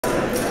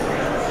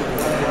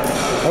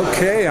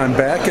Okay, I'm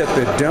back at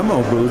the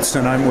demo booths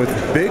and I'm with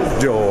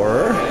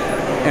BigDoor,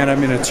 and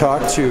I'm going to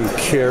talk to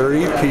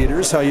Carrie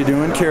Peters. How you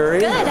doing,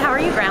 Carrie? Good. How are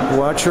you, Graham?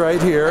 Watch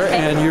right here. Okay.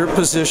 And your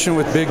position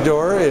with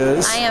BigDoor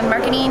is? I am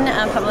marketing,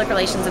 public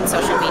relations, and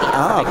social media.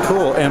 Ah,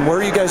 cool. And where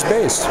are you guys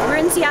based? We're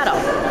in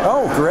Seattle.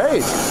 Oh,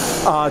 great.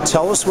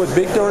 Tell us what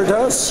BigDoor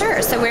does.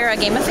 Sure. So we're a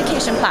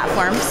gamification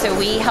platform. So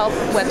we help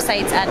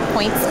websites add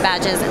points,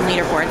 badges, and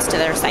leaderboards to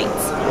their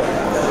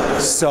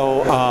sites.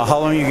 So how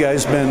long have you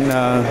guys been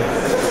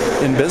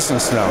in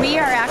business now? We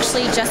are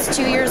actually just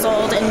 2 years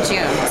old in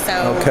June,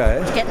 so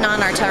getting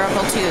on our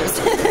terrible twos.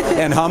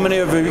 And how many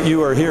of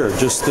you are here?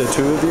 Just the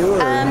two of you? Or?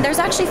 There's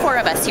actually 4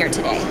 of us here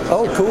today.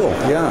 Oh, cool.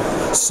 Yeah.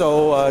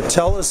 So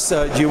tell us,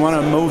 do you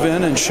want to move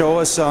in and show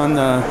us on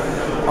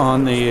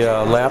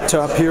the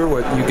laptop here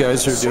what you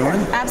guys are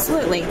doing?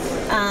 Absolutely.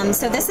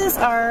 So this is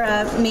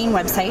our main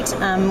website.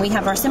 We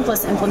have our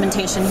simplest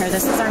implementation here.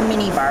 This is our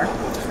mini bar.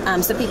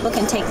 So people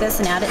can take this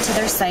and add it to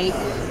their site.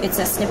 It's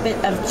a snippet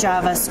of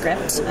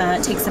JavaScript.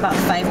 It takes about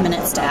 5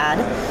 minutes to add.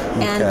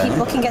 And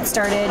people can get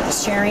started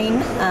sharing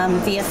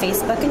via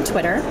Facebook and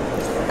Twitter.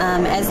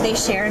 As they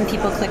share and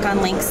people click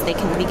on links, they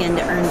can begin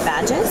to earn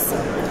badges.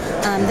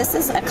 This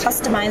is a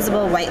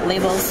customizable white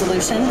label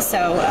solution.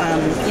 So,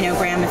 you know,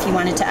 Graham, if you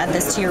wanted to add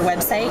this to your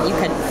website, you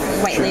could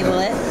white label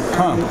it,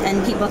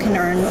 and people can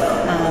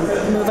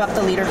move up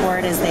the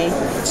leaderboard as they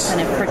kind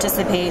of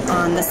participate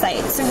on the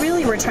site. So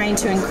really, we're trying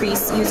to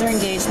increase user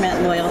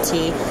engagement,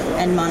 loyalty,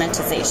 and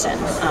monetization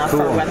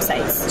for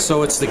websites.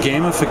 So it's the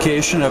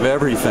gamification of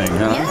everything,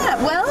 huh?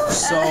 Yeah, well...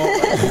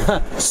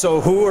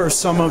 So who are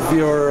some of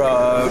your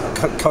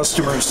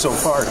customers so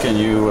far? Can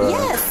you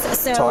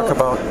talk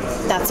about?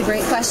 That's a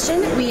great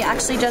question. We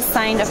actually just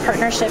signed a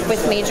partnership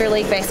with Major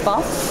League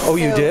Baseball. Oh,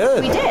 you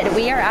did? We did.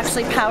 We are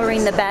actually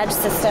powering the badge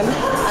system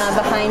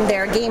behind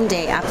their game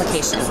day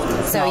application.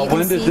 So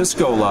when did this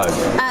go live?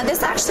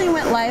 This actually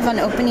went live on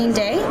opening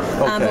day,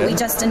 but we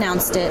just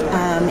announced it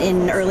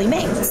in early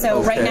May.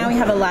 So right now we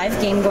have a live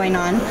game going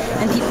on,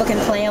 and people can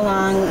play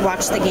along,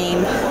 watch the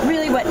game.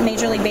 Really what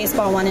Major League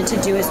Baseball wanted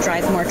to do is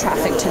drive more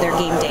traffic to their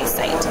game day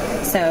site.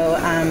 So,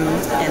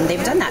 and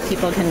they've done that.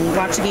 People can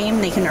watch a game,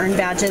 they can earn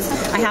badges.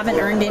 I haven't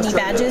earned any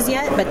badges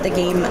yet, but the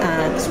game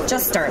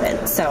just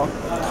started, so.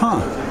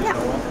 Yeah.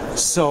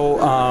 So,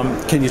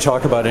 can you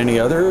talk about any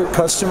other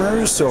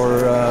customers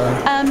or?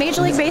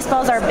 Major League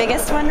Baseball is our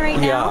biggest one right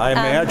now. Yeah, I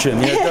imagine.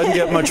 It doesn't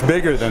get much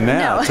bigger than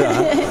that.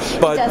 No,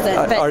 but it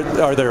doesn't. But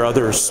are there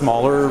other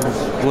smaller,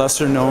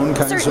 lesser-known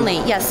kinds? Certainly,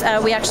 yes.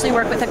 We actually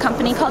work with a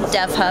company called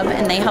DevHub,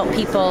 and they help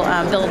people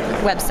build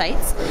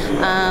websites.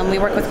 We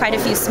work with quite a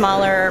few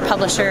smaller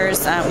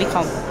publishers. We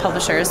call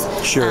publishers.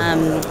 Sure.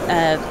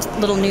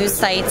 Little news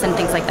sites and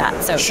things like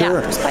that. So sure.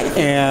 Yeah, there's quite a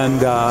few.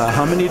 And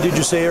how many did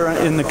you say are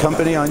in the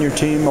company on your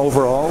team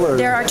overall? Or?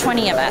 There are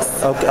 20 of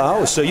us. Okay.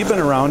 Oh, so you've been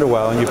around a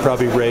while, and you've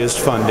probably raised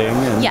funding.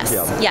 And, yes,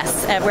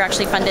 yes. We're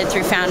actually funded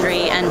through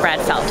Foundry and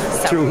Bradfeld.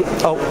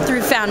 So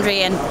through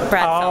Foundry and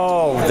Bradfeld.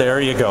 Oh,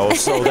 there you go.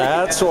 So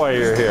that's why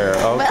you're here.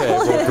 Okay,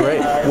 well,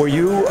 great. Were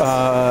you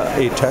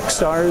a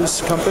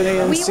Techstars company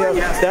in Seattle?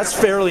 That's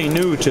fairly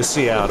new to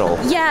Seattle.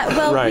 Yeah,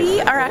 well,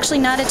 we are actually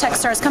not a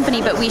Techstars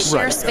company, but we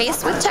share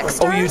space with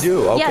Techstars. Oh, you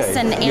do? Okay. Yes,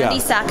 and Andy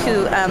Sack,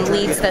 who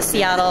leads the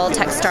Seattle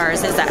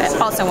Techstars, is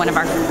also one of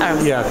our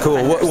yeah,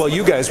 cool. Well,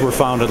 you guys were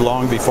founded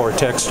long before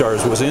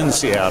Techstars was in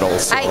Seattle.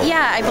 So.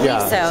 I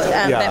believe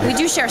so. But we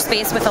do share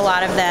space with a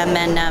lot of them,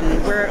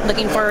 and we're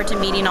looking forward to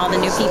meeting all the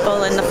new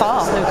people in the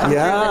fall who come through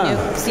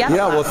the new Seattle.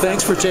 Yeah, well,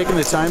 thanks for taking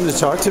the time to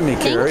talk to me,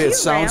 Carrie. It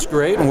sounds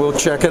great, and we'll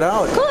check it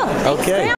out. Cool. Okay.